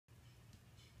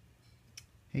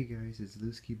Hey guys, it's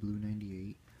lusky Blue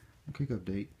 98. A quick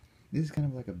update. This is kind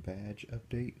of like a badge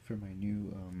update for my new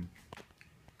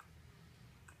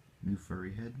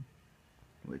furry head,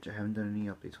 which I haven't done any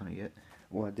updates on it yet.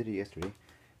 Well, I did it yesterday,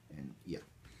 and yeah.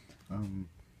 Um,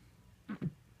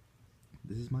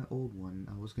 this is my old one.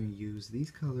 I was gonna use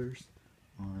these colors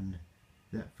on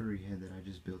that furry head that I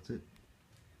just built it,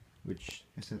 which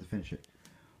I still have to finish it.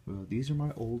 Well, these are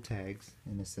my old tags,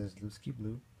 and it says lusky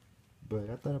Blue, but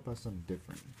I thought about something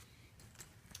different.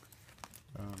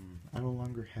 I no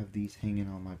longer have these hanging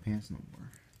on my pants no more.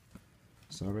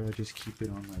 So I'd rather just keep it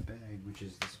on my bag, which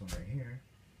is this one right here.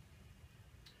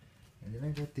 And then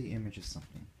I got the image of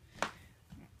something.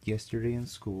 Yesterday in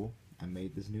school, I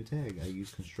made this new tag. I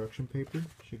used construction paper,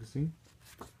 as you can see.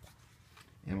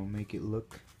 And we'll make it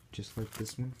look just like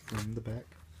this one from the back.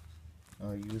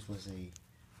 All I used was the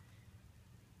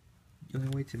only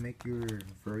way to make your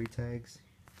furry tags,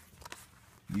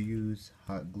 you use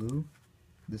hot glue.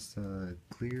 This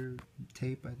clear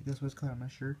tape, I think that's what it's called, I'm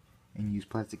not sure, and use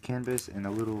plastic canvas and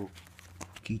a little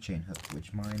keychain hook,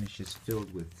 which mine is just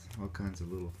filled with all kinds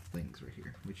of little things right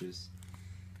here, which is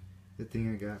the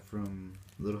thing I got from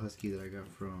Little Husky that I got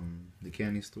from the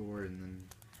candy store, and then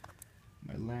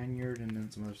my lanyard, and then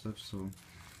some other stuff. So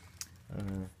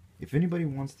if anybody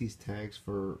wants these tags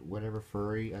for whatever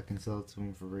furry, I can sell it to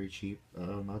them for very cheap.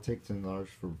 I'll take $10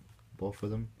 for both of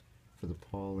them, for the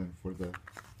paw and for the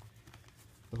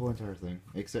whole entire thing,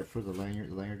 except for the lanyard.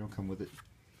 The lanyard don't come with it.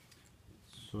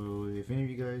 So if any of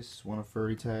you guys want a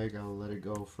furry tag, I'll let it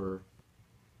go for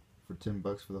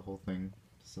 $10 for the whole thing.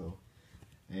 So,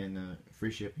 and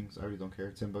free shipping. So I really don't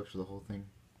care. $10 for the whole thing.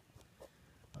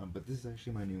 But this is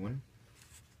actually my new one.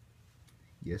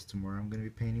 Yes, tomorrow I'm gonna be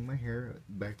painting my hair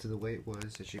back to the way it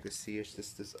was. As you can see, it's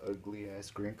just this ugly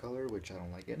ass green color, which I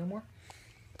don't like it anymore.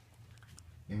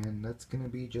 And that's gonna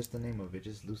be just the name of it,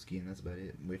 just lusky, and that's about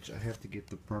it. Which I have to get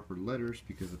the proper letters,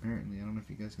 because apparently, I don't know if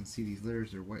you guys can see these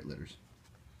letters, they're white letters.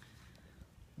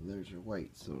 The letters are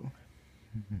white, so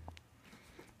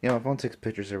yeah, my phone takes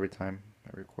pictures every time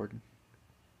I record.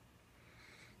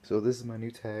 So this is my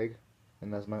new tag,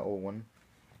 and that's my old one.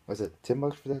 I said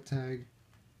 $10 for that tag.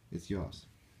 It's yours,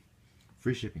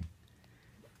 free shipping.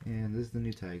 And this is the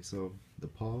new tag. So the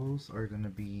paws are gonna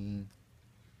be,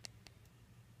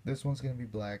 this one's gonna be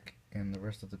black, and the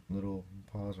rest of the little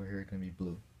paws right here are gonna be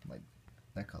blue, like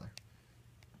that color.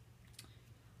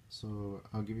 So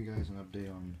I'll give you guys an update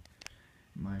on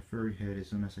my furry head as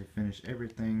soon as I finish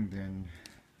everything. Then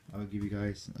I'll give you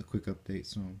guys a quick update.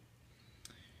 So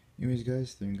anyways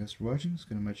guys, thank you guys for watching. Let's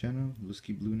go to my channel,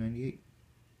 lusky Blue 98.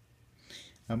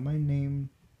 I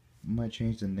might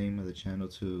change the name of the channel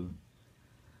to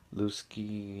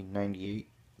lusky 98,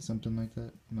 something like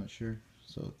that. I'm not sure.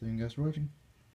 So thank you guys for watching.